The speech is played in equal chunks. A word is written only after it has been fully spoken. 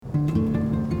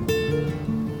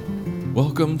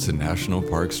Welcome to National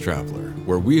Parks Traveler,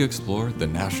 where we explore the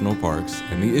national parks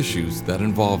and the issues that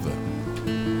involve them.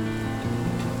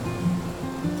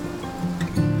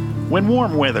 When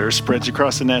warm weather spreads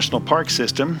across the national park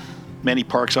system, many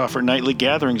parks offer nightly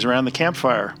gatherings around the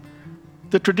campfire.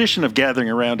 The tradition of gathering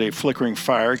around a flickering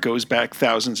fire goes back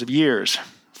thousands of years.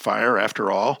 Fire,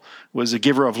 after all, was a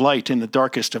giver of light in the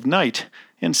darkest of night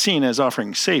and seen as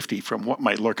offering safety from what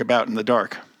might lurk about in the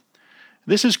dark.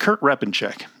 This is Kurt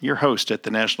Repenchek, your host at the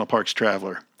National Parks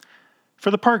Traveler. For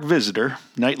the park visitor,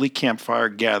 nightly campfire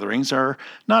gatherings are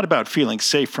not about feeling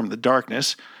safe from the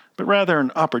darkness, but rather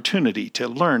an opportunity to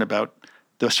learn about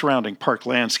the surrounding park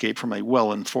landscape from a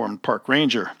well-informed park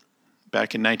ranger.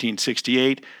 Back in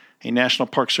 1968, a National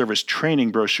Park Service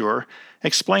training brochure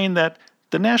explained that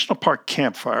the National Park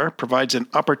Campfire provides an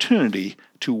opportunity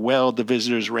to weld the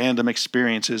visitor's random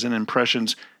experiences and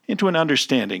impressions into an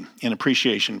understanding and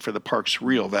appreciation for the park's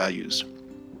real values.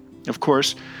 Of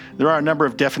course, there are a number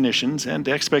of definitions and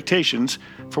expectations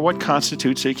for what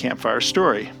constitutes a campfire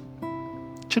story.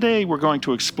 Today, we're going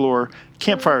to explore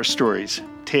Campfire Stories,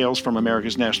 Tales from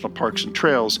America's National Parks and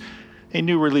Trails, a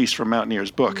new release from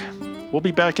Mountaineer's book. We'll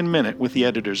be back in a minute with the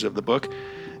editors of the book,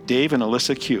 Dave and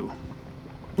Ilyssa Kyu.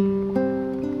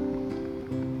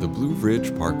 The Blue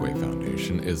Ridge Parkway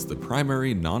Foundation is the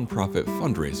primary nonprofit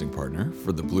fundraising partner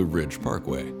for the Blue Ridge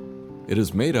Parkway. It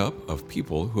is made up of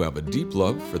people who have a deep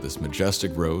love for this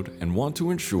majestic road and want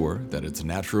to ensure that its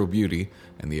natural beauty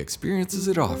and the experiences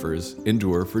it offers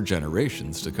endure for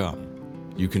generations to come.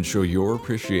 You can show your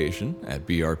appreciation at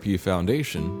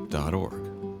brpfoundation.org.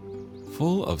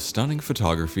 Full of stunning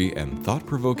photography and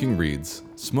thought-provoking reads,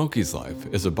 Smoky's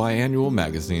Life is a biannual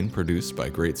magazine produced by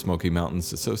Great Smoky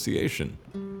Mountains Association.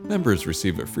 Members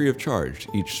receive it free of charge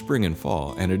each spring and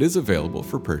fall, and it is available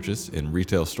for purchase in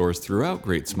retail stores throughout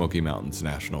Great Smoky Mountains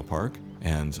National Park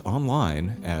and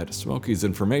online at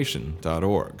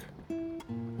smokiesinformation.org.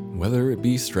 Whether it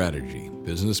be strategy,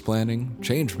 business planning,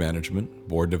 change management,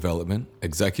 board development,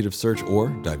 executive search, or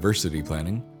diversity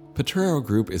planning, Potrero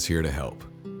Group is here to help.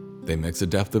 They mix a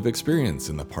depth of experience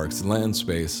in the parks and land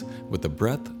space with the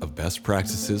breadth of best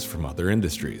practices from other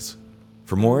industries.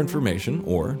 For more information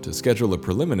or to schedule a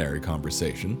preliminary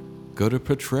conversation, go to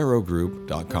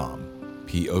potrerogroup.com.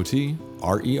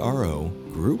 P-O-T-R-E-R-O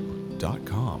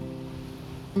group.com.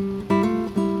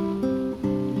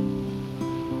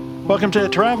 Welcome to the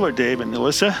Traveler, Dave and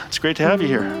Ilyssa. It's great to have you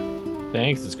here.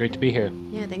 Thanks. It's great to be here.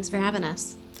 Yeah, thanks for having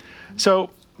us. So,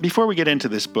 before we get into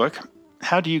this book,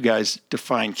 how do you guys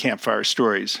define campfire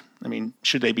stories? I mean,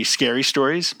 should they be scary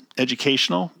stories,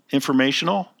 educational,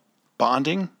 informational,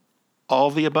 bonding? All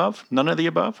of the above? None of the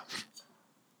above?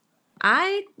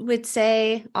 I would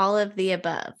say all of the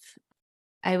above.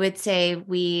 I would say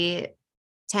we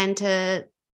tend to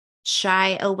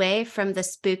shy away from the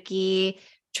spooky,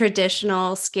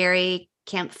 traditional, scary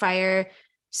campfire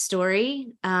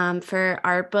story. For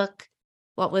our book,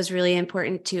 what was really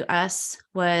important to us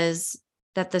was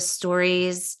that the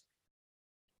stories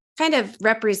kind of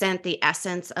represent the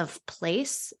essence of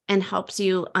place and helps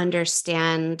you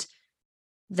understand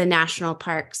the national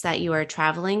parks that you are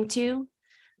traveling to,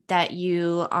 that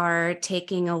you are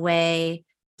taking away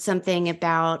something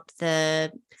about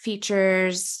the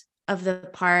features of the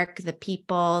park, the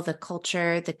people, the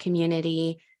culture, the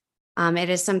community. It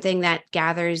is something that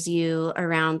gathers you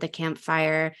around the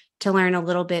campfire to learn a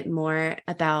little bit more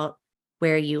about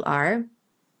where you are.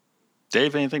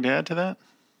 Dave, anything to add to that?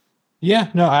 Yeah,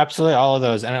 no, absolutely. All of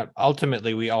those. And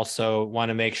ultimately, we also want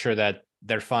to make sure that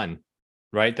they're fun,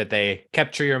 right? That they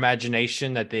capture your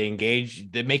imagination, that they engage,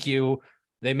 they make you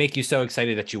so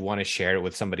excited that you want to share it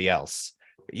with somebody else.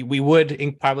 We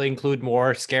would probably include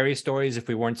more scary stories if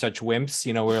we weren't such wimps.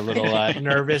 You know, we're a little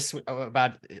nervous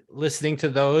about listening to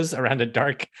those around the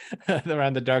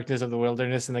darkness of the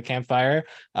wilderness and the campfire.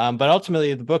 But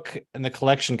ultimately, the book and the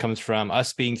collection comes from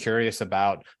us being curious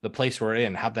about the place we're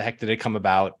in. How the heck did it come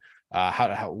about?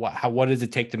 What does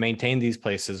it take to maintain these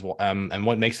places? And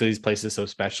what makes these places so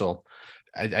special?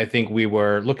 I think we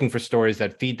were looking for stories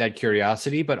that feed that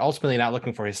curiosity, but ultimately not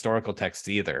looking for historical texts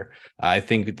either. I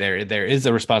think there is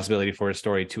a responsibility for a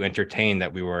story to entertain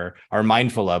that we are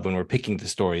mindful of when we're picking the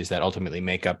stories that ultimately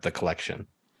make up the collection.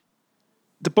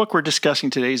 The book we're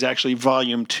discussing today is actually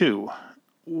Volume 2.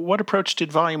 What approach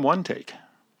did Volume 1 take?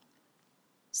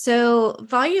 So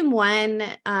Volume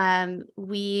 1,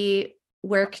 we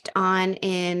worked on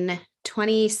in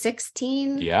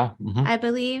 2016, I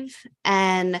believe.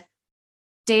 And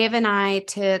Dave and I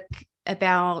took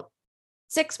about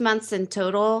 6 months in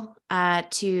total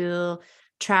to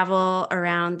travel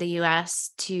around the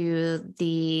U.S. to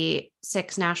the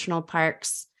 6 national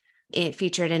parks it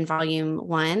featured in Volume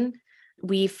 1.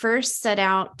 we first set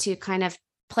out to kind of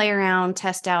play around,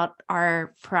 test out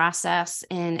our process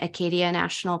in Acadia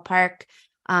National Park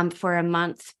for a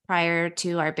month prior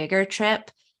to our bigger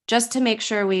trip, just to make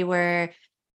sure we were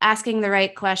asking the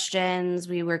right questions,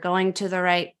 we were going to the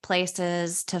right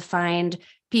places to find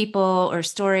people or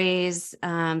stories,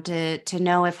 to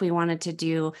know if we wanted to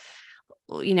do,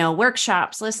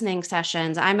 workshops, listening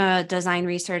sessions. I'm a design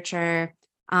researcher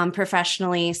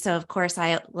professionally, so of course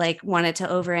I wanted to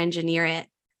over-engineer it.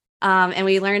 And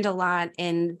we learned a lot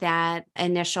in that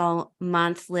initial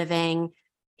month living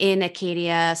in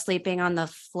Acadia, sleeping on the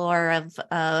floor of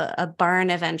a barn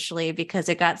eventually because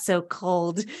it got so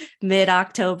cold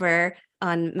mid-October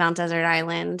on Mount Desert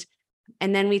Island.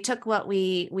 And then we took what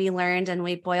we learned and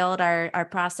we boiled our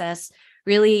process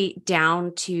really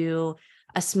down to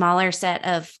a smaller set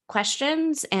of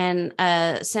questions and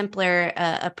a simpler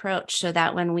approach, so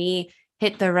that when we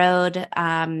hit the road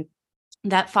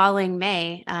that following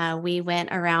May, we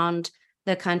went around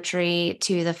the country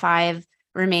to the 5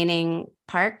 remaining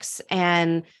parks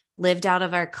and lived out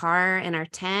of our car in our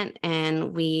tent.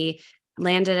 And we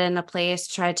landed in a place,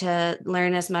 tried to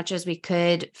learn as much as we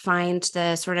could, find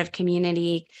the sort of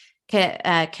community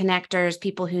connectors,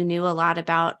 people who knew a lot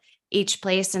about each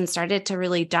place, and started to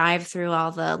really dive through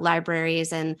all the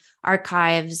libraries and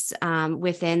archives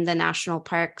within the national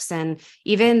parks, and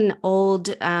even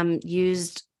old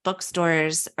used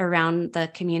bookstores around the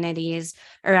communities,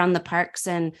 around the parks,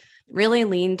 and really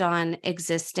leaned on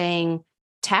existing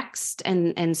text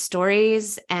and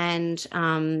stories and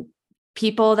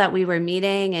people that we were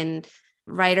meeting, and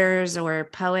writers or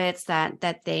poets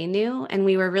that they knew. And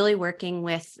we were really working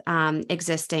with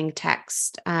existing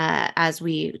text as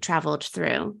we traveled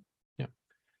through. Yeah.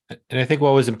 And I think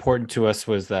what was important to us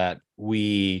was that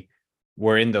we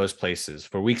were in those places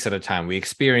for weeks at a time. We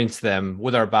experienced them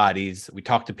with our bodies. We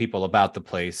talked to people about the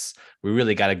place. We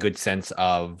really got a good sense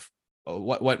of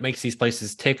what makes these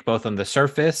places tick, both on the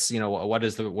surface, what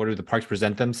do the parks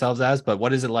present themselves as, but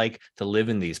what is it like to live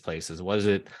in these places? What is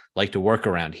it like to work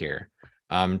around here?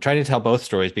 Trying to tell both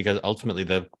stories, because ultimately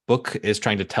the book is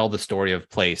trying to tell the story of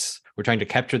place. We're trying to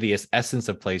capture the essence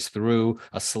of place through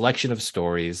a selection of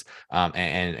stories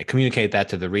and communicate that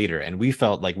to the reader. And we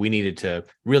felt like we needed to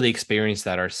really experience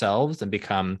that ourselves and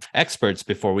become experts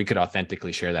before we could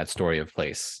authentically share that story of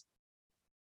place.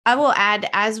 I will add,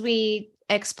 as we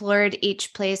explored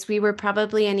each place, we were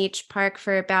probably in each park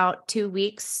for about 2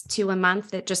 weeks to a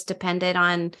month. It just depended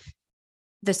on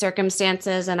the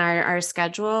circumstances and our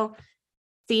schedule.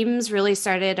 Themes really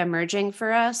started emerging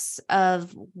for us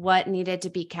of what needed to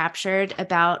be captured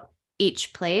about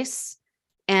each place.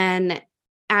 And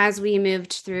as we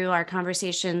moved through our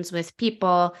conversations with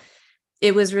people,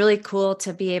 it was really cool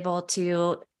to be able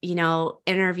to,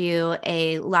 interview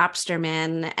a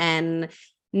lobsterman and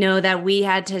know that we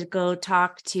had to go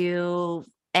talk to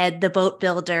Ed the boat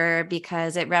builder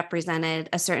because it represented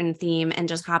a certain theme, and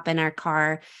just hop in our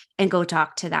car and go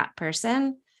talk to that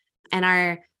person. And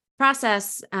our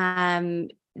process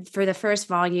for the first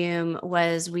volume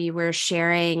was we were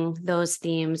sharing those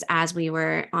themes as we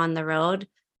were on the road,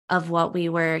 of what we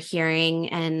were hearing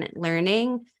and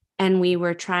learning. And we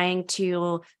were trying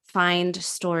to find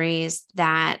stories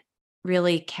that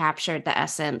really captured the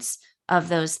essence of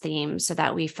those themes, so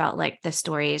that we felt like the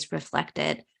stories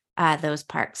reflected those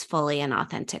parks fully and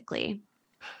authentically.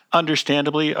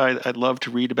 Understandably, I'd love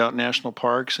to read about national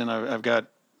parks, and I've got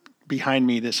behind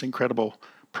me this incredible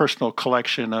personal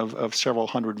collection of several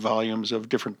hundred volumes of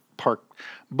different park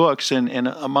books, and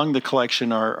among the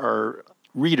collection are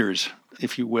readers,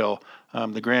 if you will,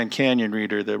 the Grand Canyon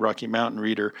reader, the Rocky Mountain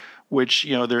reader, which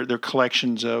they're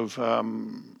collections of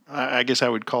I guess I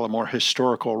would call them more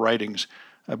historical writings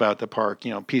about the park.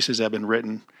 Pieces that have been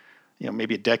written,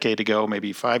 maybe a decade ago,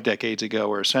 maybe 5 decades ago,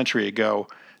 or a century ago,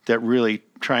 that really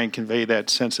try and convey that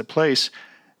sense of place.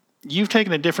 You've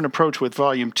taken a different approach with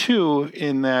Volume 2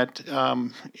 in that,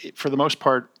 for the most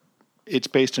part, it's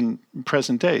based in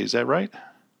present day. Is that right?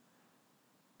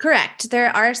 Correct.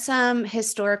 There are some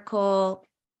historical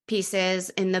pieces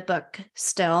in the book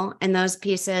still, and those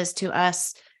pieces to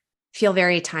us feel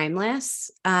very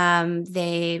timeless.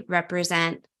 They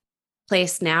represent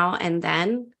place now and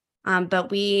then, but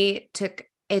we took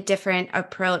a different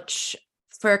approach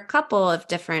for a couple of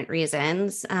different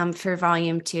reasons for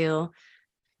Volume 2.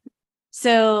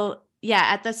 So,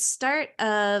 at the start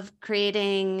of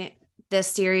creating this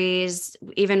series,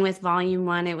 even with Volume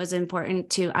 1, it was important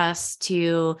to us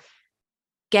to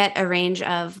get a range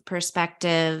of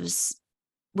perspectives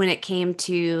when it came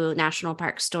to national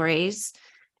park stories.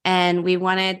 And we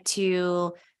wanted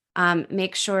to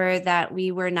make sure that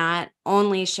we were not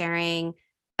only sharing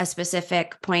a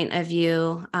specific point of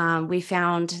view. We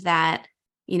found that,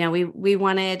 we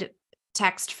wanted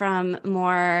text from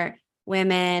more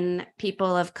women,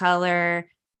 people of color,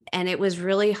 and it was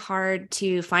really hard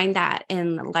to find that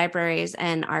in libraries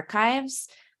and archives,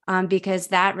 because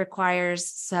that requires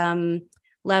some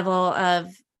level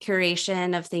of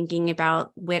curation of thinking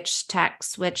about which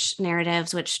texts, which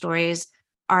narratives, which stories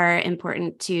are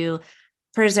important to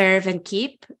preserve and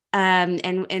keep.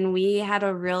 And we had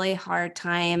a really hard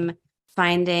time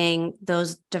finding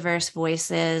those diverse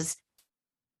voices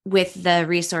with the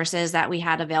resources that we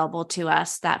had available to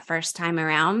us that first time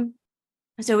around.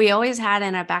 So we always had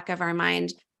in the back of our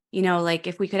mind, like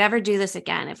if we could ever do this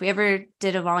again, if we ever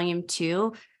did a volume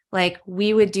 2, like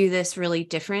we would do this really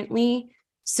differently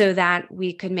so that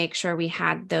we could make sure we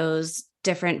had those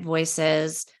different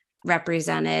voices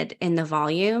represented in the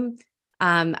volume.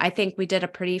 I think we did a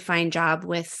pretty fine job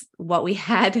with what we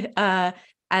had that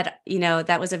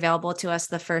was available to us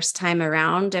the first time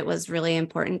around. It was really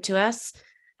important to us.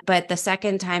 But the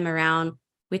second time around,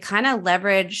 we kind of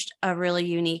leveraged a really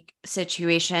unique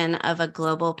situation of a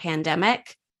global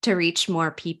pandemic to reach more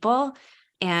people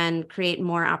and create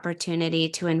more opportunity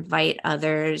to invite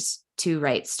others to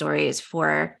write stories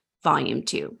for volume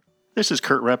 2. This is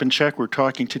Kurt Repenchek. We're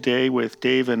talking today with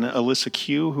Dave and Ilyssa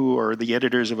Kyu, who are the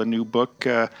editors of a new book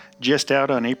just out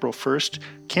on April 1st,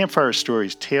 Campfire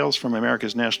Stories, Tales from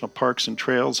America's National Parks and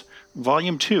Trails,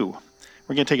 Volume 2.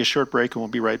 We're going to take a short break and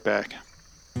we'll be right back.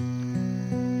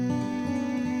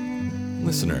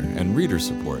 Listener and reader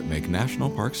support make National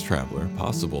Parks Traveler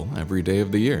possible every day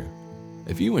of the year.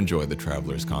 If you enjoy the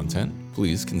Traveler's content,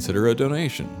 please consider a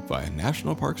donation via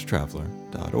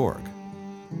nationalparkstraveler.org.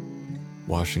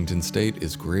 Washington State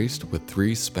is graced with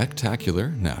 3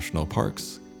 spectacular national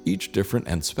parks, each different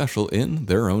and special in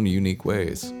their own unique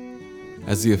ways.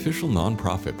 As the official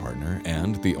nonprofit partner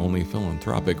and the only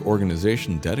philanthropic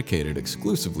organization dedicated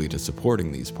exclusively to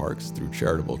supporting these parks through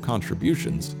charitable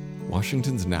contributions,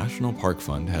 Washington's National Park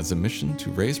Fund has a mission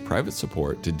to raise private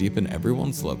support to deepen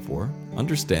everyone's love for,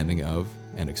 understanding of,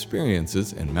 and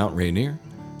experiences in Mount Rainier,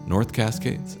 North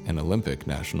Cascades, and Olympic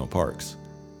National Parks.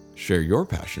 Share your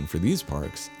passion for these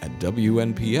parks at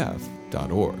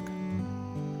WNPF.org.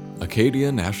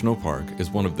 Acadia National Park is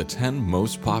one of the 10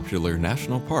 most popular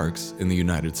national parks in the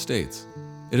United States.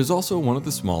 It is also one of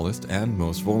the smallest and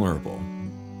most vulnerable.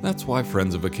 That's why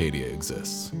Friends of Acadia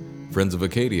exists. Friends of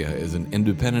Acadia is an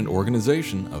independent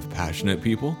organization of passionate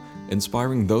people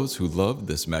inspiring those who love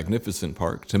this magnificent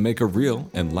park to make a real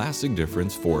and lasting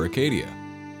difference for Acadia.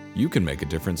 You can make a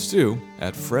difference too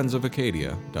at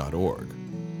friendsofacadia.org.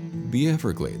 The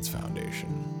Everglades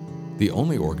Foundation, the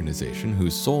only organization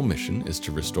whose sole mission is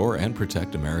to restore and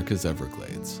protect America's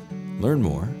Everglades. Learn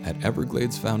more at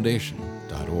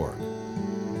evergladesfoundation.org.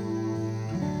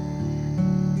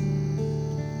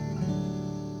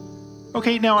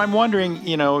 Okay, now I'm wondering,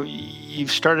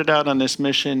 you've started out on this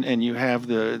mission and you have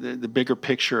the bigger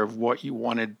picture of what you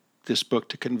wanted this book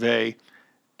to convey.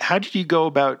 How did you go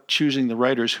about choosing the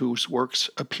writers whose works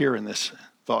appear in this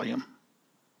volume?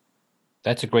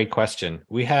 That's a great question.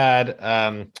 We had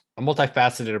a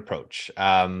multifaceted approach,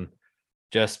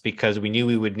 just because we knew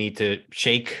we would need to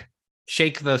shake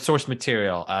the source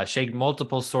material, shake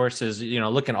multiple sources,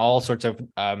 look in all sorts of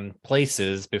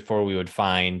places before we would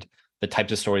find the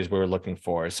types of stories we were looking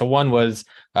for. So one was,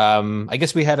 I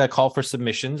guess we had a call for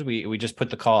submissions. We just put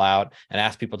the call out and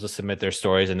asked people to submit their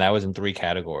stories, and that was in 3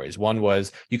 categories. One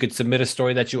was you could submit a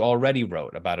story that you already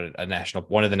wrote about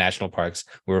one of the national parks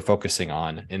we were focusing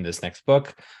on in this next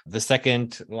book. The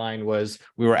second line was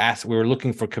we were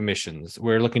looking for commissions.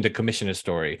 We were looking to commission a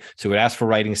story. So we would ask for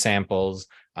writing samples,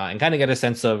 and kind of get a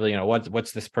sense of,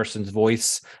 what's this person's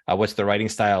voice, what's the writing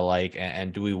style like,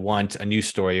 and do we want a new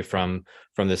story from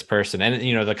this person? And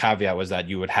the caveat was that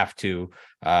you would have to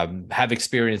have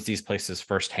experienced these places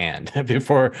firsthand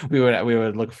before we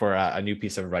would look for a new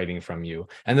piece of writing from you.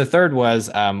 And the third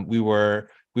was we were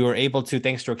able to,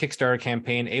 thanks to a Kickstarter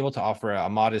campaign, able to offer a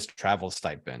modest travel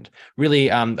stipend,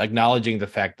 really acknowledging the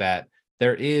fact that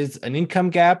there is an income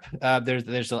gap.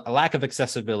 There's a lack of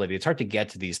accessibility. It's hard to get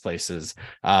to these places.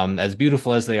 As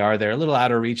beautiful as they are, they're a little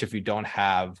out of reach if you don't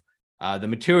have the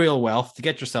material wealth to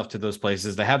get yourself to those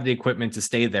places, to have the equipment to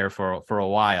stay there for a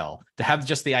while, to have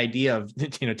just the idea of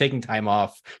taking time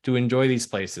off to enjoy these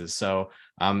places. So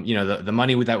the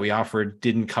money that we offered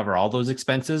didn't cover all those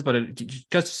expenses, but it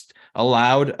just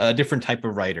allowed a different type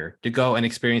of writer to go and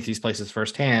experience these places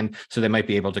firsthand, so they might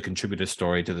be able to contribute a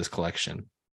story to this collection.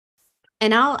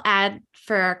 And I'll add,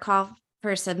 for our call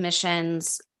for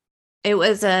submissions, it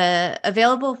was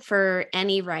available for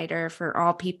any writer, for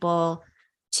all people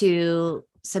to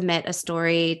submit a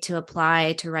story, to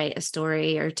apply, to write a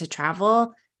story, or to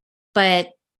travel. But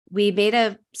we made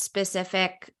a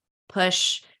specific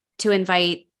push to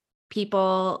invite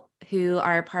people who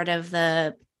are part of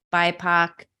the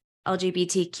BIPOC,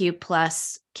 LGBTQ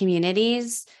plus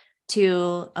communities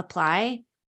to apply.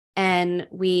 And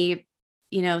we,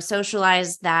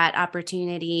 socialized that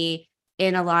opportunity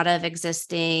in a lot of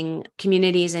existing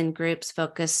communities and groups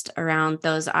focused around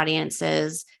those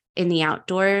audiences in the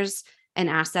outdoors, and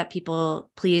asked that people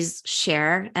please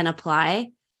share and apply.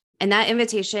 And that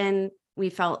invitation, we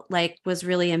felt like, was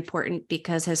really important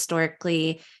because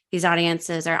historically these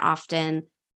audiences are often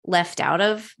left out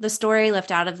of the story,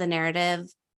 left out of the narrative.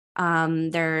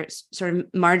 They're sort of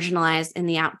marginalized in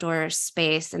the outdoor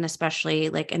space, and especially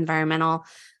like environmental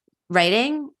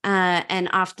writing. And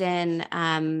often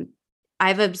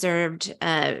I've observed,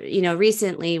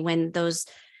 recently, when those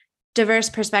diverse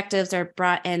perspectives are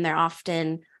brought in, they're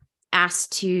often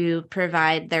asked to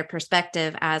provide their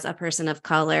perspective as a person of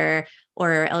color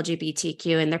or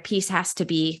LGBTQ, and their piece has to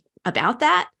be about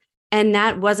that. And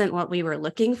that wasn't what we were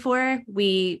looking for.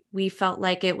 We felt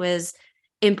like it was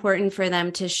important for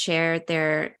them to share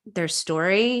their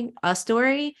story, a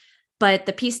story, but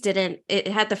the piece it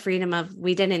had the freedom of,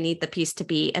 we didn't need the piece to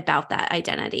be about that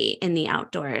identity in the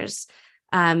outdoors.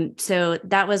 So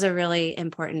that was a really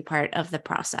important part of the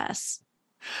process.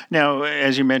 Now,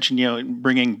 as you mentioned,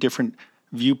 bringing different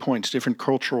viewpoints, different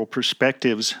cultural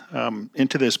perspectives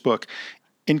into this book.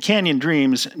 In Canyon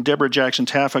Dreams, Deborah Jackson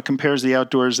Taffa compares the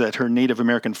outdoors that her Native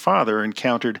American father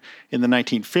encountered in the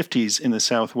 1950s in the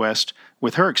Southwest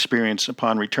with her experience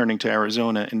upon returning to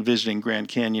Arizona and visiting Grand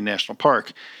Canyon National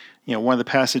Park. One of the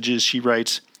passages she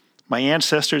writes, "My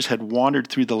ancestors had wandered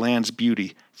through the land's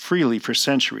beauty freely for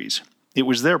centuries. It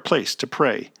was their place to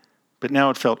pray, but now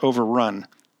it felt overrun,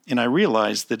 and I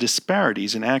realized the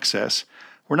disparities in access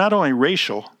were not only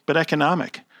racial, but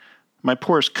economic. My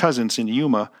poorest cousins in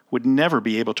Yuma would never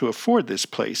be able to afford this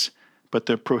place, but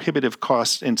the prohibitive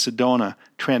costs in Sedona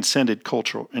transcended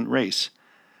culture and race."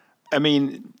 I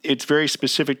mean, it's very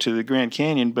specific to the Grand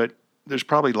Canyon, but there's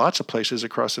probably lots of places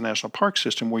across the national park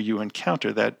system where you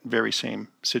encounter that very same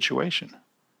situation.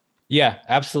 Yeah,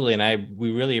 absolutely. And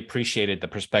we really appreciated the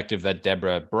perspective that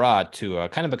Deborah brought to a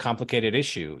kind of a complicated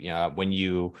issue.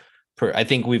 I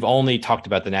think we've only talked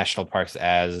about the national parks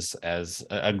as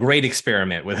a great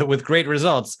experiment with great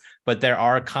results, but there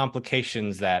are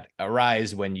complications that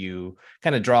arise when you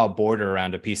kind of draw a border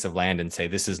around a piece of land and say,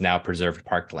 this is now preserved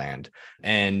park land.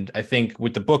 And I think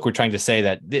with the book, we're trying to say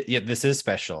that this is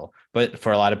special, but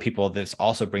for a lot of people, this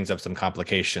also brings up some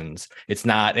complications. It's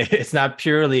not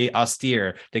purely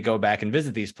austere to go back and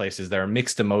visit these places. There are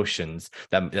mixed emotions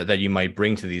that you might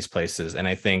bring to these places. And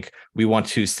I think we want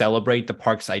to celebrate the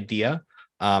park's idea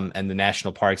and the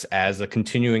national parks as a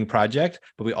continuing project,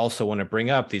 but we also want to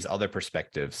bring up these other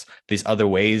perspectives, these other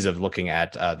ways of looking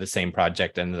at the same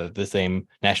project and the same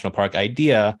national park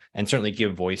idea, and certainly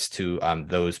give voice to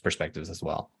those perspectives as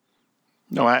well.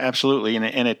 No, absolutely.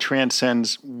 And it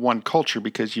transcends one culture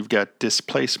because you've got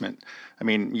displacement. I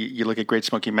mean, you look at Great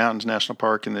Smoky Mountains National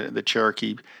Park, and the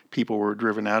Cherokee people were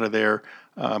driven out of there.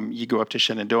 You go up to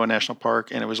Shenandoah National Park,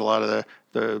 and it was a lot of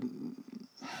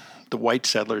the white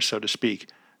settlers, so to speak,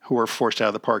 who were forced out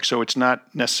of the park. So it's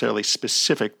not necessarily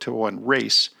specific to one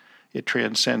race. It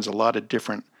transcends a lot of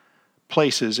different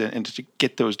places, and to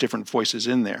get those different voices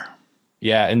in there.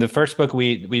 Yeah, in the first book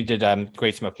we did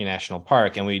Great Smoky National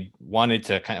Park, and we wanted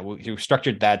to we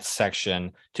structured that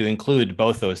section to include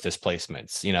both those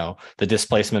displacements. The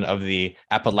displacement of the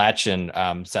Appalachian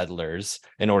settlers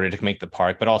in order to make the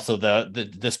park, but also the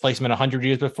displacement 100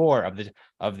 years before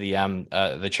of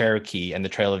the Cherokee and the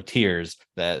Trail of Tears.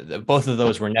 Both of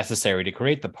those were necessary to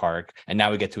create the park, and now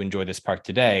we get to enjoy this park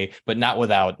today, but not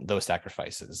without those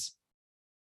sacrifices.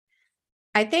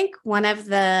 I think one of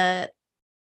the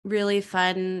really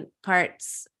fun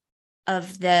parts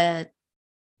of the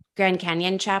Grand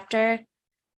Canyon chapter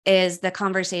is the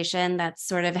conversation that's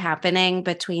sort of happening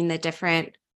between the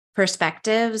different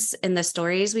perspectives in the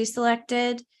stories we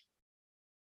selected.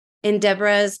 In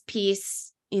Deborah's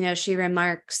piece, she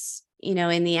remarks,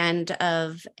 in the end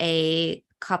of a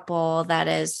couple that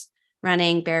is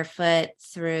running barefoot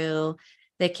through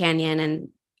the canyon, and,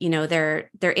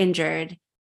 they're injured.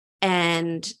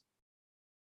 And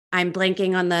I'm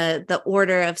blanking on the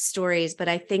order of stories, but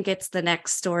I think it's the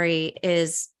next story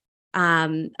is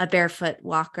a barefoot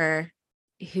walker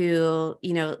who,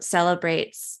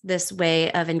 celebrates this way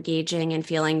of engaging and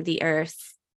feeling the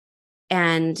earth.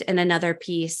 And in another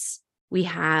piece, we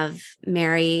have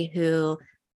Mary, who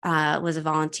was a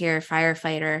volunteer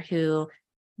firefighter, who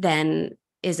then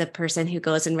is a person who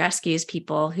goes and rescues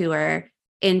people who are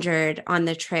injured on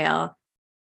the trail.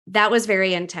 That was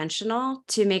very intentional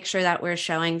to make sure that we're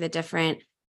showing the different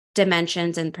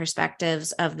dimensions and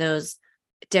perspectives of those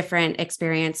different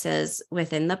experiences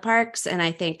within the parks. And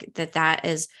I think that that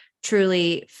is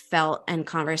truly felt and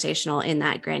conversational in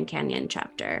that Grand Canyon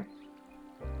chapter.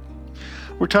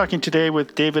 We're talking today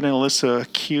with David and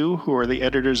Ilyssa Kyu, who are the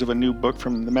editors of a new book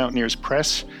from the Mountaineers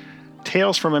Press,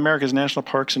 Tales from America's National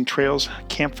Parks and Trails,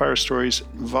 Campfire Stories,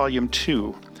 Volume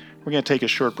 2. We're going to take a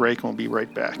short break and we'll be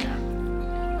right back.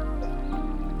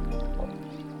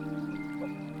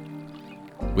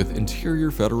 With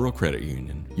Interior Federal Credit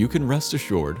Union, you can rest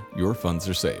assured your funds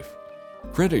are safe.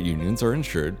 Credit unions are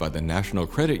insured by the National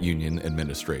Credit Union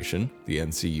Administration, the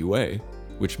NCUA,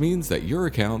 which means that your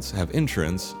accounts have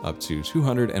insurance up to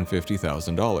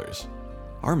 $250,000.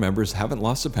 Our members haven't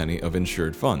lost a penny of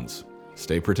insured funds.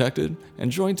 Stay protected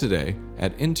and join today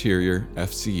at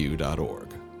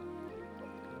interiorfcu.org.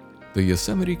 The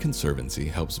Yosemite Conservancy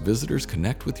helps visitors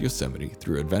connect with Yosemite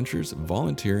through adventures,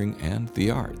 volunteering, and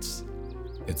the arts.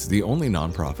 It's the only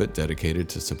nonprofit dedicated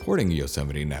to supporting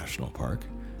Yosemite National Park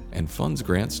and funds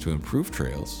grants to improve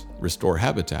trails, restore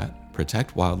habitat,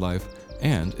 protect wildlife,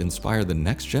 and inspire the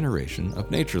next generation of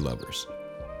nature lovers.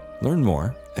 Learn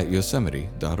more at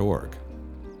yosemite.org.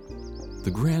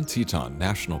 The Grand Teton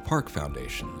National Park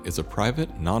Foundation is a private,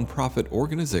 nonprofit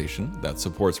organization that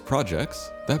supports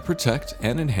projects that protect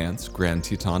and enhance Grand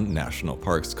Teton National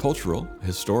Park's cultural,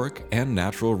 historic, and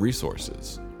natural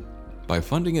resources. By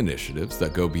funding initiatives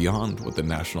that go beyond what the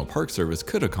National Park Service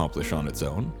could accomplish on its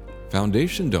own,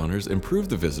 Foundation donors improve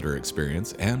the visitor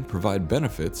experience and provide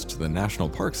benefits to the National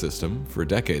Park System for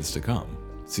decades to come.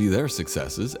 See their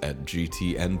successes at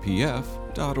gtnpf.org.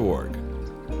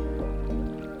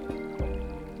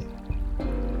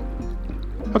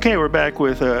 Okay, we're back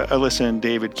with Ilyssa and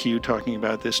David Kyu talking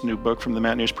about this new book from the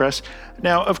Mountaineers Press.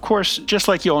 Now, of course, just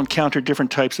like you'll encounter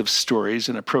different types of stories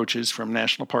and approaches from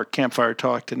National Park Campfire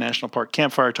Talk to National Park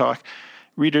Campfire Talk,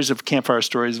 readers of Campfire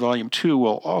Stories Volume 2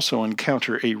 will also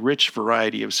encounter a rich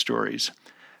variety of stories.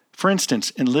 For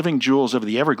instance, in Living Jewels of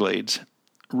the Everglades,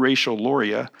 Rachel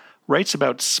Loria writes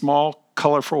about small,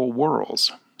 colorful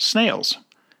whorls, snails,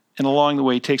 and along the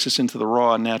way takes us into the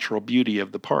raw natural beauty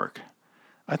of the park.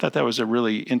 I thought that was a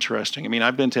really interesting. I mean,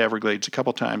 I've been to Everglades a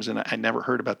couple times, and I never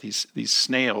heard about these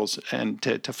snails. And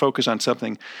to focus on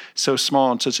something so small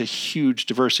and such a huge,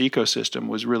 diverse ecosystem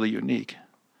was really unique.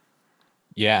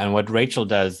 Yeah, and what Rachel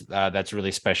does that's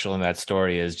really special in that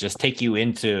story is just take you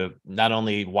into not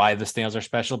only why the snails are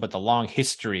special, but the long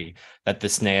history that the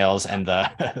snails and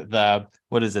the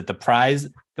what is it, the prize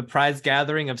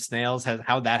gathering of snails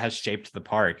how that has shaped the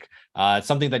park. It's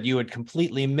something that you would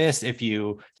completely miss if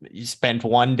you spent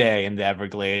one day in the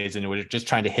Everglades and were just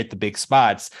trying to hit the big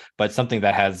spots, but something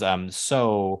that has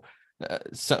so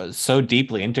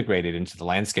deeply integrated into the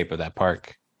landscape of that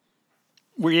park.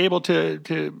 Were you able to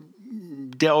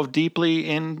delve deeply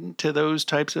into those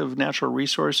types of natural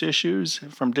resource issues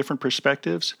from different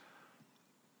perspectives?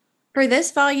 For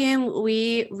this volume,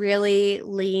 we really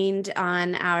leaned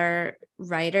on our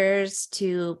writers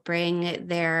to bring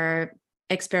their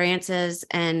experiences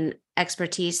and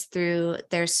expertise through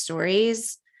their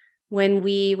stories. When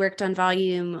we worked on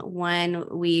volume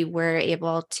 1, we were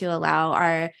able to allow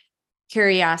our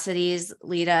curiosities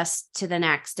lead us to the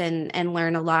next and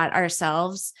learn a lot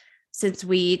ourselves, since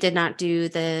we did not do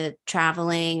the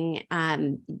traveling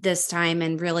this time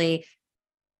and really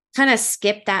kind of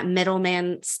skip that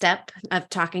middleman step of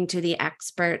talking to the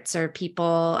experts or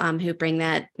people who bring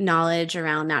that knowledge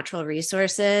around natural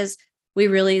resources. We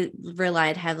really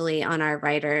relied heavily on our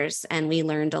writers, and we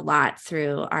learned a lot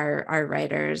through our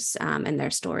writers and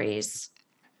their stories.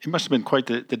 It must have been quite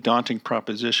the daunting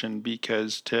proposition,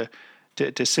 because to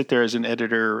sit there as an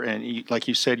editor and, like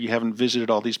you said, you haven't visited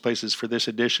all these places for this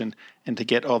edition, and to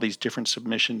get all these different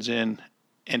submissions in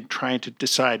and trying to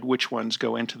decide which ones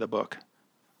go into the book.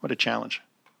 What a challenge.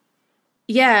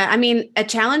 Yeah, I mean, a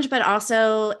challenge, but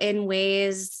also in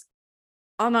ways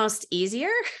almost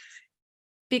easier,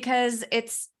 because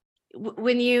it's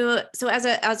when so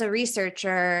as a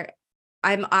researcher,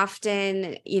 I'm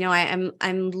often,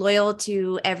 I'm loyal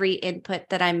to every input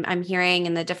that I'm hearing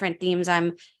and the different themes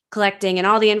I'm collecting, and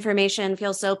all the information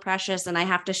feels so precious and I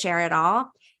have to share it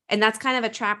all. And that's kind of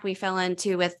a trap we fell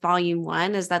into with volume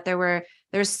 1, is that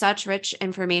there's such rich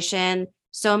information,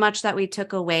 so much that we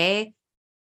took away.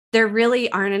 There really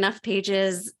aren't enough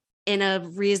pages in a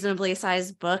reasonably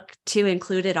sized book to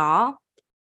include it all.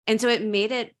 And so it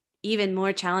made it even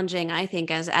more challenging, I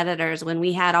think, as editors, when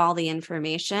we had all the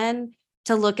information,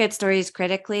 to look at stories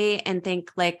critically and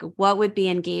think, like, what would be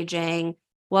engaging?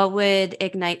 What would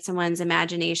ignite someone's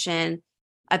imagination?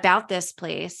 about this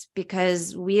place,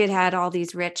 because we had all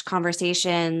these rich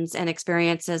conversations and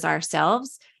experiences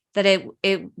ourselves, that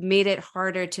it made it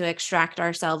harder to extract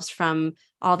ourselves from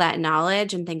all that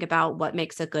knowledge and think about what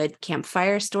makes a good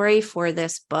campfire story for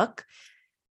this book.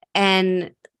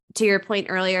 And to your point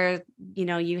earlier,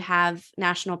 you have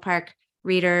national park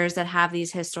readers that have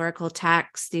these historical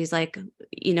texts, these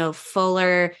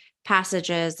fuller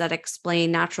passages that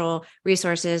explain natural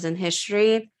resources and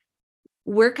history.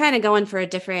 We're kind of going for a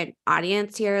different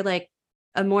audience here, like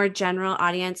a more general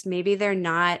audience. Maybe they're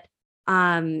not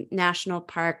national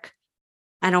park,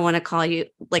 I don't want to call you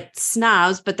like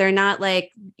snobs, but they're not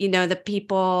like, the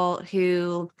people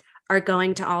who are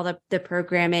going to all the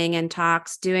programming and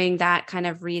talks, doing that kind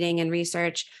of reading and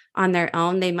research on their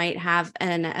own. They might have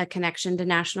a connection to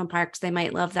national parks. They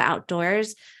might love the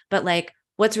outdoors, but like,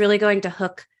 what's really going to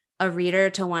hook a reader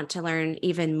to want to learn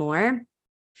even more?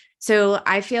 So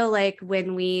I feel like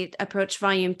when we approached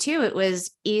volume 2, it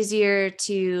was easier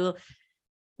to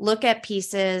look at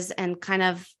pieces and kind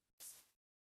of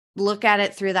look at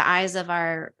it through the eyes of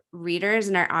our readers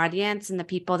and our audience and the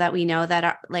people that we know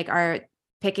that are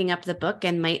picking up the book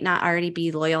and might not already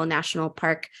be loyal national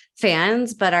park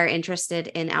fans, but are interested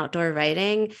in outdoor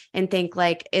writing, and think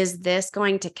like, is this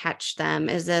going to catch them?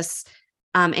 Is this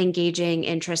engaging,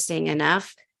 interesting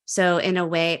enough? So in a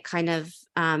way, it kind of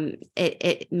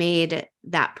it made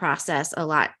that process a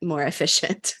lot more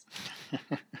efficient.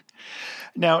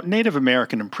 Now, Native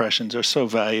American impressions are so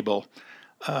valuable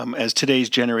as today's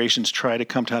generations try to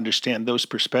come to understand those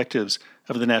perspectives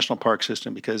of the national park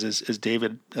system, because as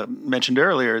David mentioned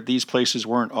earlier, these places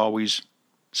weren't always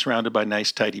surrounded by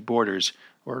nice, tidy borders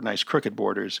or nice, crooked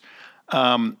borders.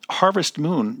 Harvest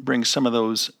Moon brings some of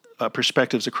those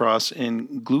perspectives across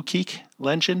in Glukeek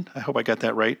Legend. I hope I got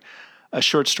that right. A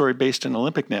short story based in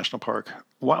Olympic National Park.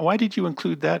 Why did you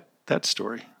include that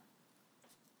story?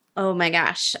 Oh my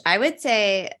gosh. I would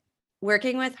say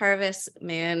working with Harvest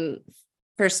Moon,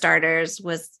 for starters,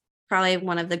 was probably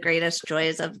one of the greatest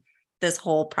joys of this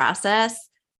whole process.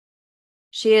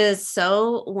 She is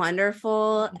so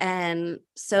wonderful and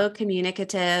so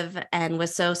communicative, and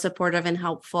was so supportive and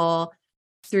helpful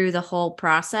through the whole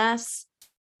process.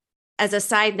 As a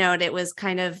side note, it was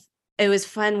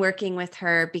fun working with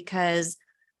her, because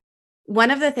one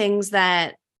of the things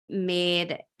that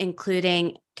made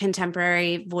including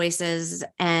contemporary voices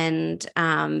and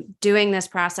doing this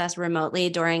process remotely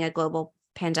during a global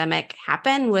pandemic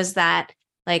happen was that,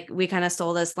 like, we kind of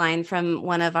stole this line from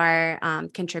one of our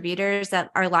contributors,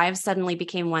 that our lives suddenly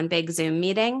became one big Zoom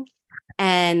meeting,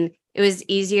 and it was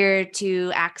easier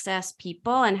to access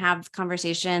people and have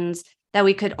conversations that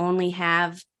we could only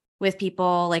have with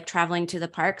people like traveling to the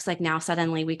parks. Like, now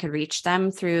suddenly we could reach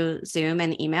them through Zoom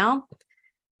and email.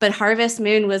 But Harvest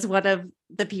Moon was one of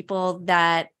the people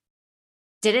that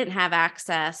didn't have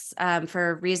access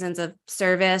for reasons of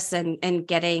service and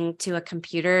getting to a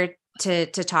computer to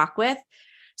talk with.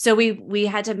 So we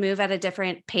had to move at a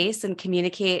different pace and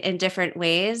communicate in different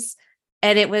ways.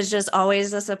 And it was just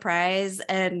always a surprise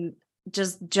and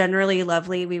just generally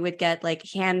lovely. We would get like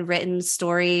handwritten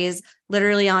stories,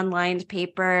 literally on lined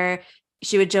paper.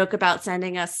 She would joke about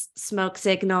sending us smoke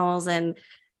signals, and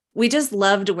we just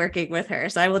loved working with her.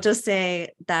 So I will just say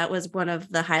that was one of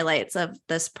the highlights of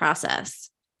this process.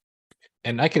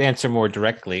 And I could answer more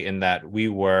directly in that we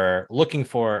were looking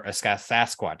for a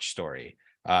Sasquatch story.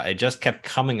 It just kept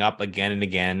coming up again and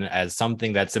again as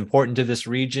something that's important to this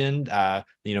region.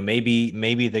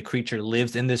 Maybe the creature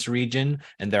lives in this region,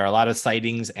 and there are a lot of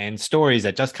sightings and stories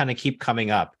that just kind of keep coming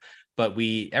up. But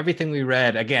everything we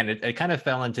read, again, it kind of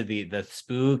fell into the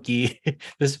spooky,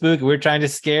 the spooky. We're trying to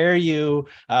scare you.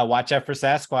 Watch out for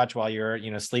Sasquatch while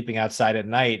you're, sleeping outside at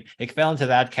night. It fell into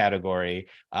that category.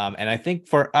 And I think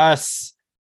for us,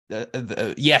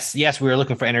 yes, we were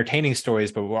looking for entertaining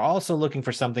stories, but we're also looking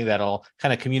for something that'll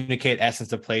kind of communicate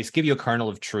essence of place, give you a kernel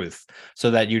of truth,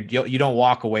 so that you don't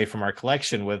walk away from our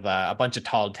collection with a bunch of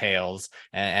tall tales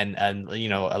and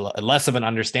less of an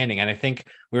understanding. And I think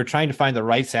we were trying to find the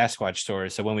right Sasquatch story.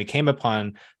 So when we came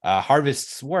upon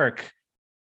Harvest's work,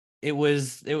 it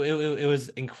was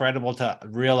incredible to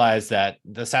realize that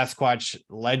the Sasquatch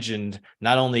legend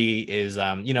not only is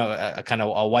a kind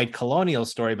of a white colonial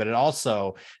story, but it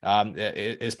also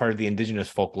is part of the indigenous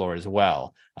folklore as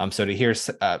well. So to hear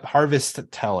Harvest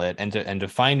tell it and to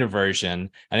find a version,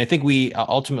 and I think we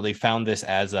ultimately found this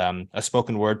as a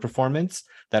spoken word performance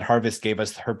that Harvest gave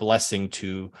us her blessing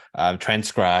to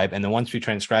transcribe. And then once we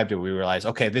transcribed it, we realized,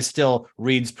 okay, this still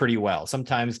reads pretty well.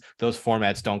 Sometimes those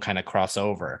formats don't kind of cross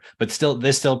over, but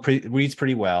this still reads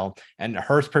pretty well. And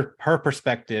her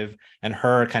perspective and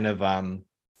her kind of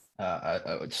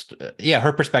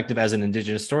her perspective as an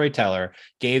indigenous storyteller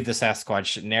gave the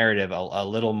Sasquatch narrative a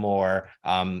little more,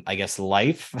 I guess,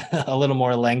 life, a little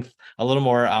more length, a little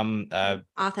more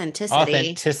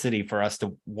authenticity for us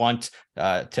to want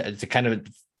to kind of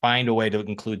find a way to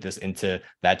include this into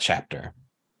that chapter.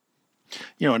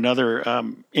 Another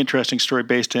interesting story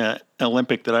based in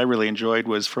Olympic that I really enjoyed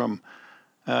was from,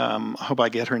 I hope I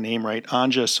get her name right,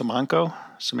 Anja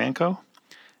Samanko,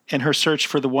 and her search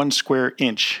for the 1 square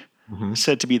inch,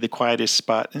 said to be the quietest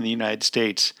spot in the United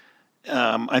States.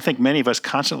 I think many of us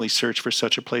constantly search for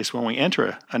such a place when we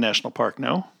enter a national park,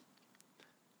 no?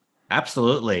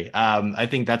 Absolutely. I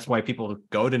think that's why people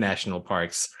go to national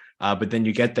parks. But then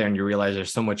you get there and you realize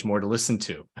there's so much more to listen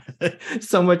to.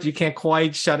 So much, you can't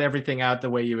quite shut everything out the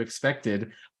way you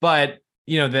expected. But,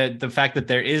 the fact that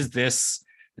there is this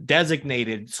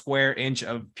designated square inch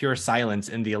of pure silence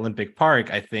in the Olympic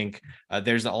Park, I think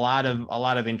there's a lot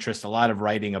of interest, a lot of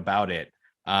writing about it.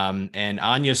 And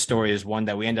Anya's story is one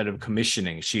that we ended up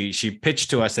commissioning. She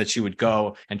pitched to us that she would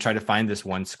go and try to find this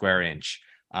 1 square inch.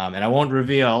 And I won't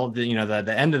reveal the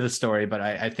end of the story, but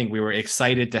I think we were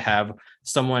excited to have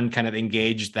someone kind of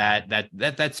engage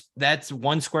that's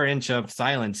 1 square inch of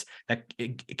silence that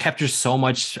it captures so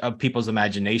much of people's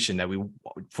imagination that we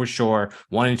for sure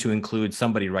wanted to include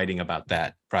somebody writing about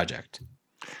that project.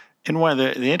 And one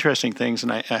of the interesting things,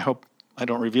 and I hope I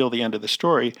don't reveal the end of the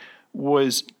story,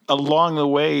 was along the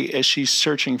way as she's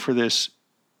searching for this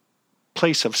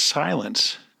place of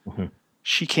silence,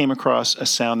 she came across a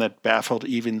sound that baffled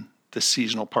even the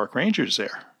seasonal park rangers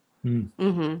there,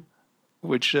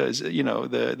 which is,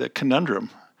 the conundrum.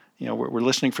 We're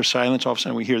listening for silence. All of a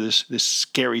sudden we hear this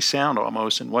scary sound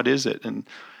almost. And what is it? And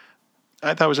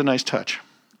I thought it was a nice touch.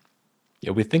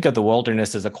 Yeah, we think of the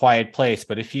wilderness as a quiet place,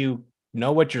 but if you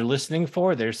know what you're listening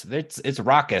for, it's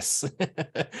raucous.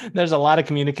 There's a lot of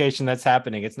communication that's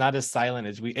happening. It's not as silent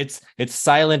as it's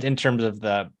silent in terms of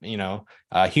the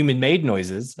human-made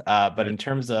noises, but in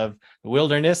terms of the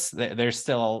wilderness, there's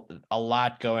still a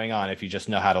lot going on if you just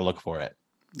know how to look for it.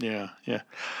 Yeah.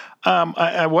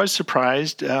 I was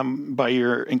surprised by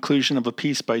your inclusion of a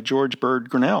piece by George Bird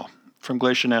Grinnell from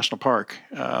Glacier National Park.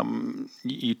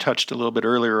 You touched a little bit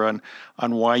earlier on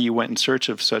why you went in search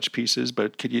of such pieces,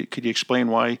 but could you explain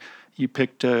why you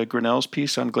picked Grinnell's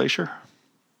piece on Glacier?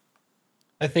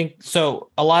 I think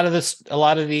so. A lot of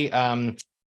the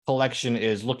collection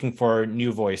is looking for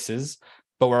new voices,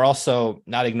 but we're also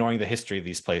not ignoring the history of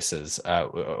these places.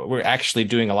 We're actually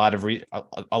doing a lot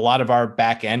of our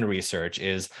back end research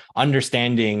is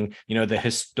understanding, the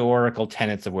historical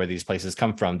tenets of where these places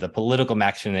come from, the political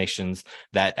machinations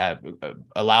that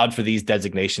allowed for these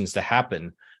designations to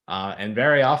happen. And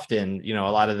very often,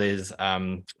 a lot of these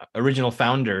original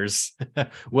founders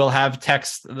will have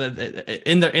text in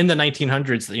the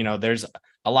 1900s. There's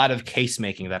a lot of case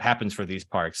making that happens for these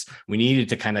parks. We needed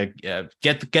to kind of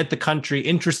get the country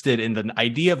interested in the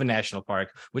idea of a national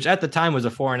park, which at the time was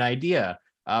a foreign idea.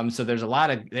 So there is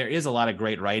a lot of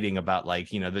great writing about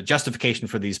the justification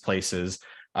for these places.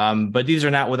 But these are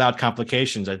not without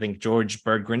complications. I think George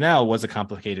Bird Grinnell was a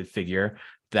complicated figure.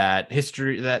 That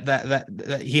history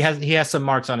that he has some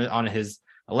marks on his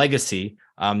legacy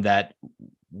that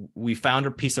we found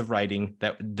a piece of writing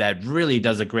that really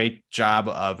does a great job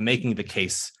of making the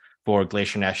case for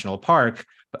Glacier National Park,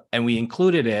 and we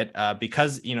included it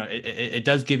because it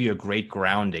does give you a great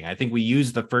grounding. I think we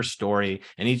use the first story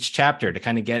in each chapter to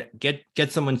kind of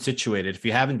get someone situated. If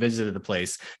you haven't visited the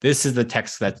place, this is the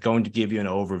text that's going to give you an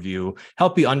overview,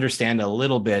 help you understand a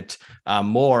little bit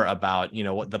more about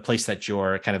what the place that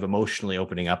you're kind of emotionally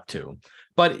opening up to.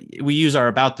 But we use our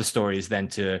about the stories then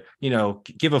to,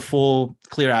 give a full,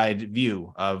 clear-eyed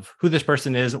view of who this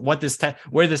person is, where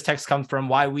this text comes from,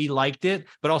 why we liked it,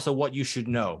 but also what you should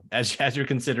know as you're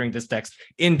considering this text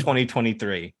in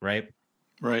 2023, right?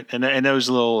 Right, and those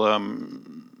little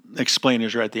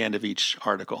explainers are at the end of each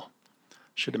article.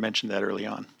 Should have mentioned that early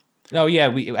on. Oh yeah,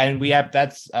 we have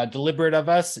that's deliberate of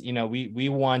us. We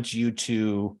want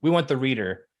the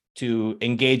reader to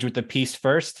engage with the piece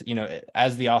first,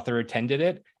 as the author intended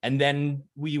it, and then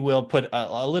we will put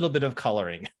a little bit of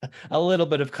coloring, a little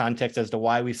bit of context as to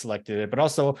why we selected it, but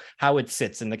also how it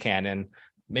sits in the canon.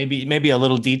 Maybe a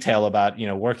little detail about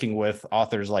working with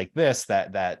authors like this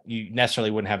that you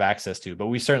necessarily wouldn't have access to, but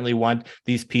we certainly want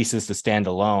these pieces to stand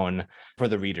alone for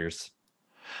the readers.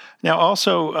 Now,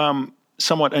 also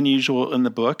somewhat unusual in the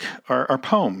book are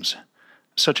poems,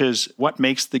 such as "What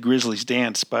Makes the Grizzlies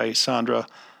Dance" by Sandra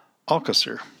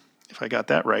Alcacer, if I got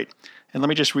that right. And let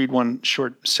me just read one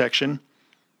short section.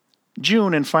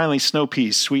 June and finally snow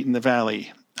peas sweeten the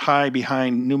valley. High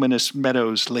behind numinous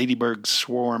meadows, ladybirds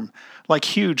swarm, like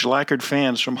huge lacquered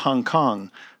fans from Hong Kong,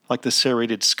 like the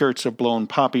serrated skirts of blown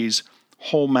poppies,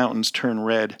 whole mountains turn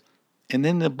red. And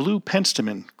then the blue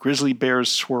penstemon, grizzly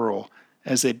bears swirl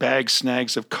as they bag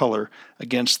snags of color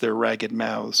against their ragged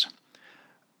mouths.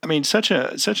 I mean, such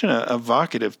an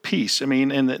evocative piece. I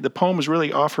mean, and the poems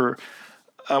really offer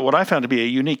what I found to be a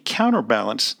unique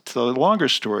counterbalance to the longer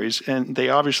stories, and they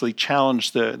obviously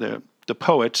challenge the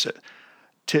poets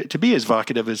to be as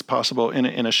evocative as possible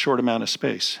in a short amount of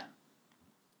space.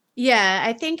 Yeah,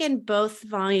 I think in both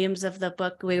volumes of the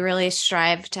book, we really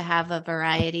strive to have a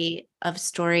variety of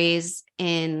stories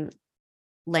in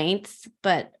length,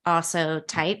 but also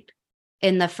type.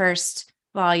 In the first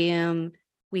volume,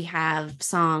 we have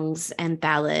songs and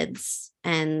ballads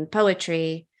and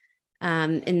poetry.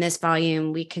 In this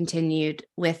volume, we continued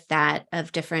with that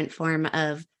of different form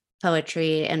of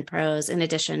poetry and prose, in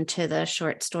addition to the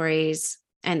short stories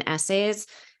and essays.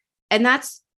 And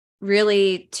that's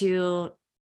really to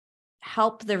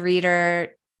help the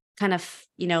reader kind of,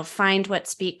 find what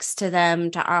speaks to them,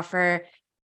 to offer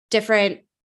different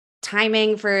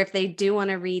timing for if they do want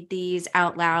to read these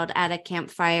out loud at a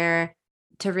campfire,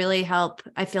 to really help.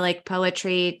 I feel like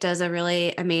poetry does a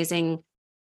really amazing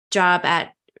job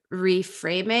at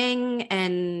reframing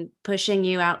and pushing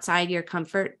you outside your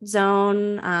comfort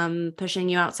zone, pushing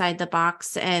you outside the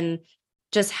box, and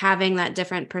just having that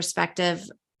different perspective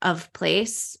of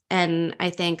place. And I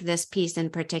think this piece in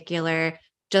particular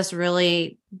just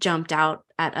really jumped out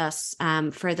at us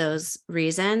for those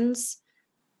reasons.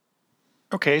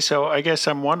 Okay, so I guess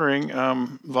I'm wondering,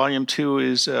 Volume 2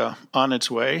 is on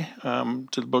its way to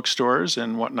the bookstores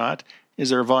and whatnot.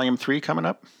 Is there a Volume 3 coming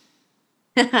up?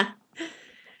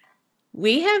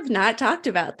 We have not talked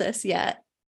about this yet.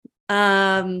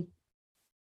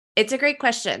 It's a great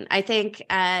question. I think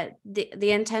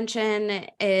the intention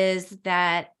is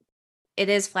that it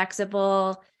is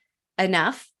flexible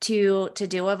enough to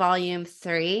do a volume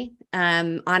 3.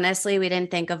 Honestly, we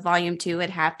didn't think a volume 2 would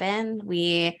happen.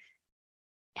 We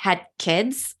had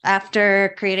kids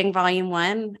after creating volume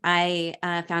 1. I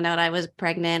found out I was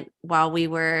pregnant while we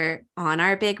were on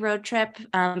our big road trip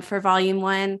for volume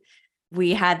 1.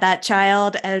 We had that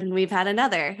child and we've had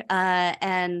another.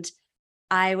 And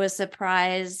I was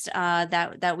surprised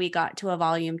that we got to a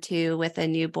volume 2 with a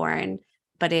newborn,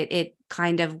 but it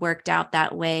kind of worked out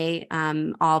that way,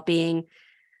 all being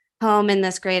home in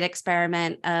this great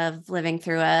experiment of living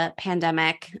through a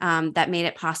pandemic that made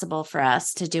it possible for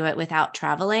us to do it without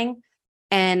traveling.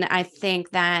 And I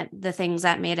think that the things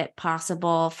that made it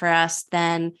possible for us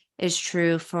then is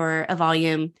true for a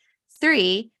volume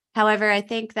 3. However, I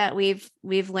think that we've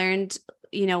learned,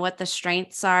 what the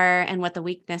strengths are and what the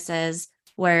weaknesses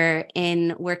were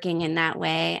in working in that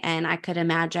way. And I could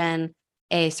imagine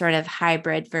a sort of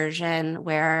hybrid version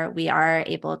where we are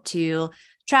able to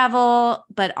travel,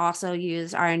 but also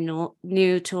use our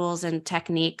new tools and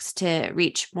techniques to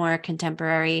reach more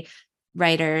contemporary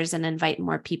writers and invite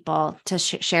more people to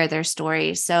share their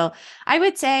stories. So I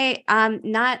would say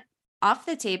not off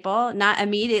the table, not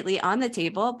immediately on the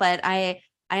table, but I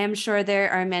am sure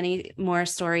there are many more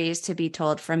stories to be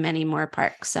told from many more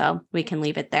parks. So we can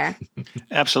leave it there.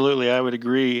 Absolutely, I would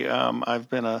agree. I've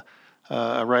been a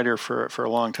writer for a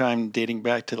long time, dating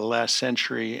back to the last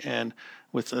century. And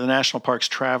with the National Parks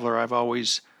Traveler, I've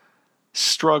always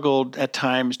struggled at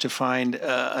times to find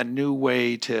a new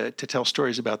way to tell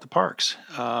stories about the parks.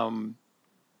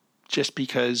 Just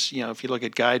because, if you look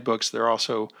at guidebooks, they're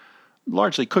also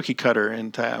largely cookie cutter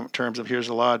in terms of here's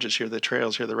the lodges, here are the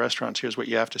trails, here are the restaurants, here's what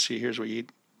you have to see, here's what you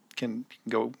can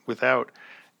go without.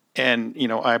 And,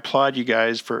 I applaud you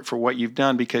guys for what you've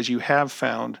done, because you have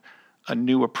found a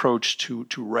new approach to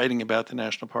writing about the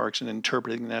national parks and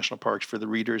interpreting the national parks for the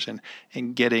readers,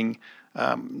 and getting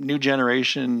new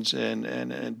generations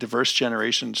and diverse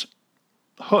generations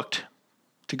hooked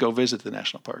to go visit the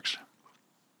national parks.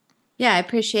 Yeah, I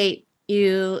appreciate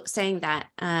you saying that.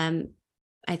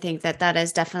 I think that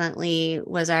is definitely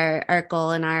was our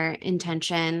goal and our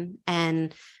intention.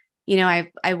 And,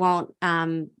 I won't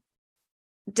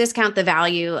discount the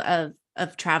value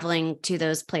of traveling to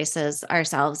those places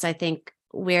ourselves. I think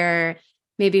where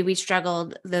maybe we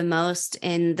struggled the most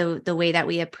in the way that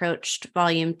we approached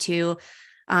volume 2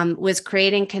 was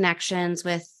creating connections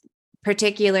with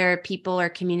particular people or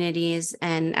communities,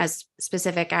 and as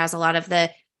specific as a lot of the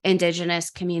indigenous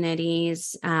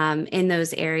communities in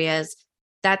those areas.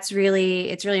 It's really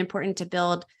important to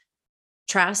build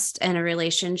trust and a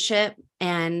relationship.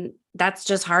 And that's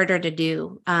just harder to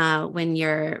do when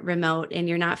you're remote and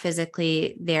you're not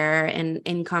physically there and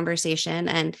in conversation.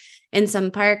 And in some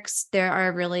parks, there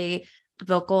are really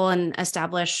vocal and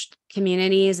established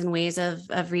communities and ways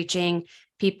of reaching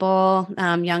people,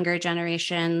 younger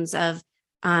generations of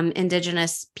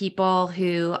Indigenous people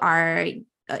who are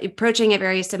approaching it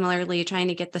very similarly, trying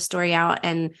to get the story out.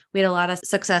 And we had a lot of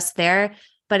success there.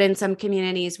 But in some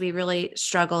communities, we really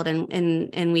struggled,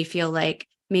 and we feel like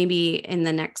maybe in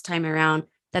the next time around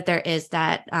that there is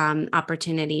that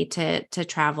opportunity to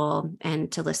travel and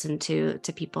to listen to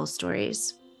people's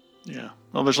stories. Yeah.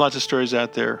 Well, there's lots of stories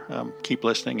out there. Keep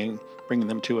listening and bringing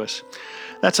them to us.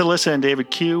 That's Ilyssa and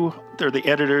David Kyu. They're the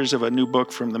editors of a new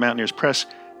book from the Mountaineers Press,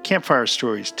 Campfire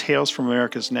Stories, Tales from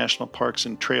America's National Parks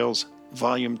and Trails,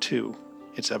 Volume 2.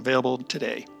 It's available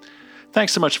today.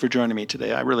 Thanks so much for joining me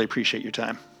today. I really appreciate your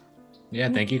time. Yeah,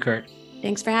 thank you, Kurt.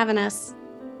 Thanks for having us.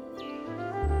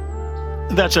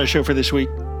 That's our show for this week.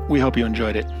 We hope you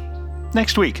enjoyed it.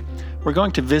 Next week, we're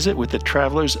going to visit with the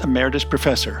Travelers Emeritus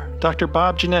Professor, Dr.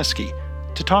 Bob Janeski,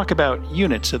 to talk about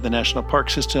units of the National Park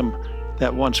System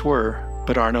that once were,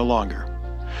 but are no longer.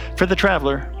 For The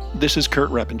Traveler, this is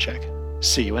Kurt Repenchek.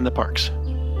 See you in the parks.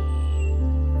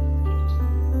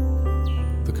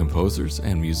 The composers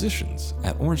and musicians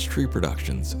at Orange Tree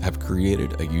Productions have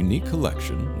created a unique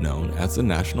collection known as the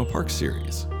National Park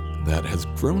Series that has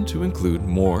grown to include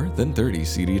more than 30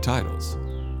 CD titles.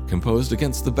 Composed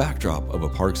against the backdrop of a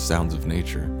park's sounds of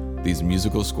nature, these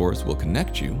musical scores will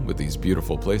connect you with these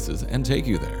beautiful places and take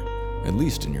you there, at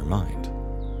least in your mind.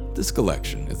 This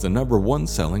collection is the #1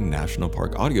 selling National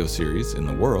Park audio series in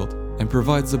the world and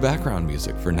provides the background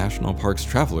music for National Parks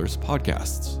Travelers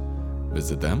podcasts.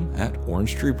 Visit them at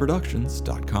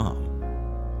orangetreeproductions.com.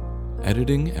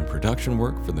 Editing and production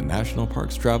work for the National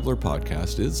Parks Traveler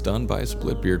podcast is done by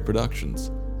Splitbeard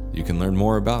Productions. You can learn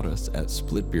more about us at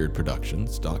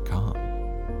splitbeardproductions.com.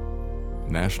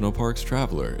 National Parks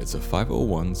Traveler is a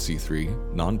 501c3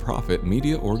 nonprofit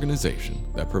media organization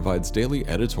that provides daily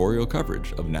editorial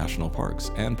coverage of national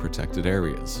parks and protected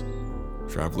areas.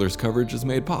 Traveler's coverage is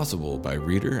made possible by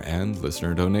reader and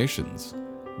listener donations.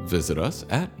 Visit us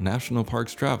at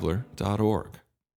nationalparkstraveler.org.